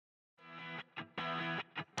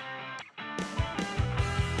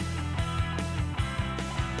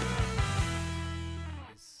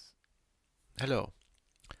Hello.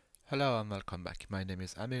 Hello and welcome back. My name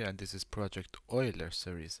is Amir and this is Project Euler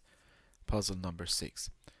series, puzzle number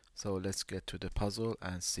 6. So let's get to the puzzle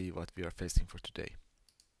and see what we are facing for today.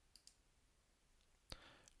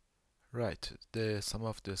 Right, the sum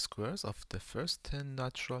of the squares of the first 10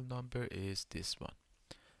 natural number is this one.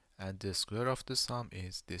 And the square of the sum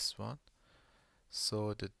is this one.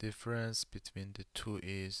 So the difference between the two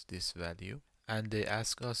is this value. And they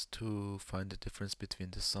ask us to find the difference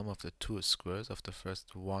between the sum of the two squares of the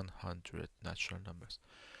first 100 natural numbers.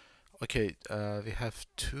 Okay, we have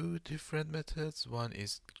two different methods. One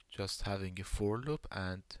is just having a for loop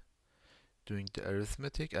and doing the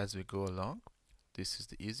arithmetic as we go along. This is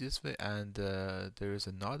the easiest way, and there is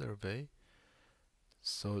another way.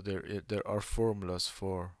 So there are formulas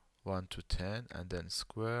for 1 to 10 and then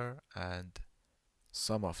square and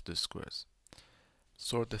sum of the squares.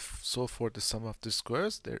 So for the sum of the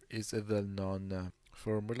squares, there is a well-known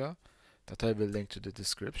formula that I will link to the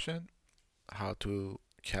description, how to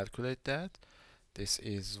calculate that. This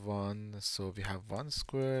is 1, so we have 1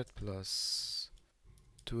 squared plus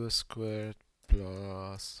 2 squared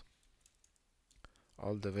plus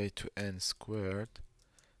all the way to n squared.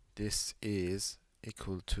 This is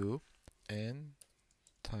equal to n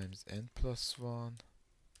times n plus 1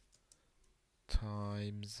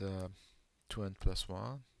 times 2n plus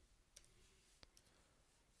 1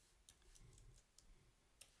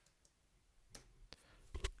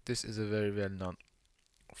 This is a very well-known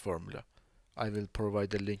formula. I will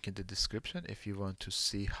provide a link in the description if you want to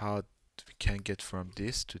see how we can get from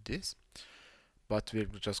this to this, but we're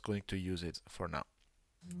just going to use it for now.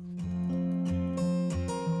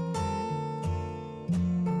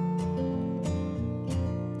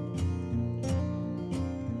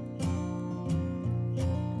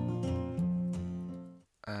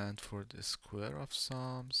 And for the square of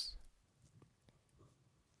sums,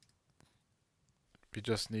 we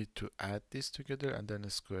just need to add this together and then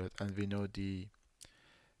square it, and we know the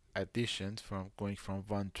addition from going from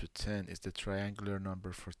 1 to 10 is the triangular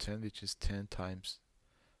number for 10, which is 10 times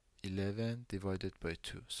 11 divided by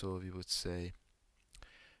 2. So we would say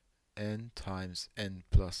n times n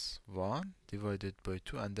plus 1 divided by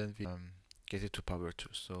 2, and then we get it to power 2.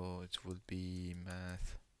 So it will be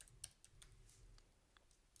math.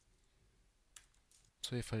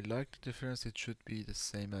 So if I like the difference, it should be the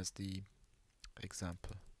same as the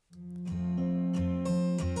example.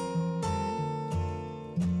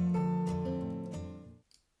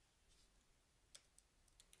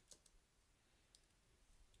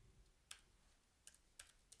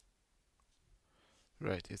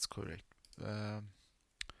 Right, it's correct.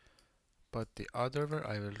 But the other way,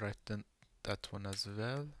 I will write that one as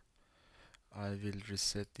well. I will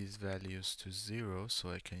reset these values to 0 so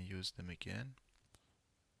I can use them again.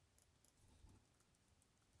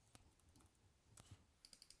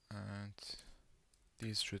 And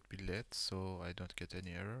these should be let so I don't get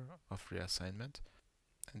any error of reassignment.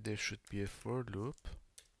 And there should be a for loop.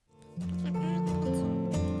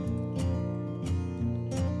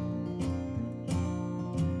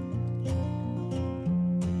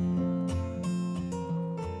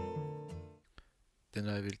 Then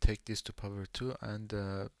I will take this to power 2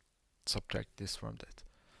 and subtract this from that.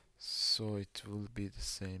 So it will be the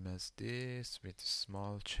same as this with a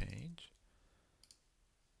small change.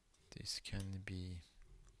 This can be,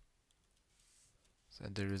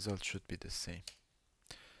 and the result should be the same.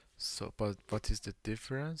 So, but what is the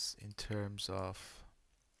difference in terms of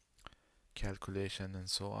calculation and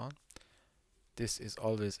so on? This is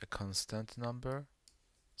always a constant number,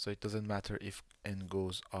 so it doesn't matter if n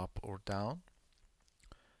goes up or down.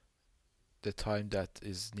 The time that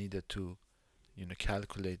is needed to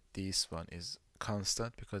calculate this one is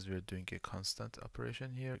constant because we're doing a constant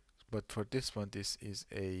operation here. But for this one, this is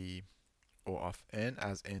a O of n.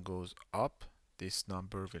 As n goes up, this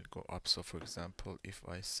number will go up. So for example, if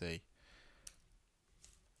I say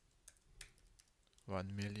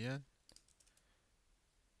 1 million,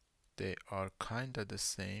 they are kinda the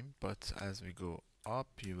same, but as we go up,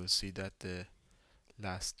 you will see that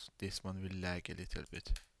this one will lag a little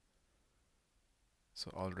bit. So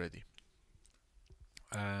already.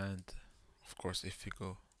 And of course, if we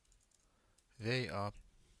go way up,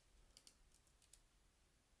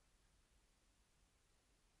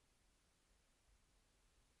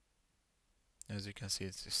 as you can see,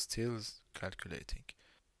 it's still calculating.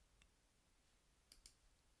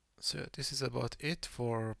 So this is about it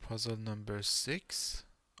for puzzle number 6.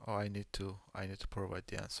 Oh, I need to provide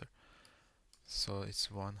the answer. So it's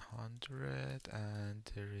 100 and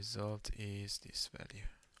the result is this value.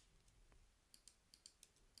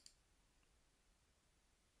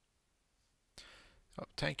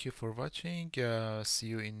 Thank you for watching. See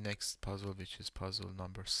you in next puzzle, which is puzzle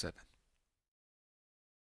number 7.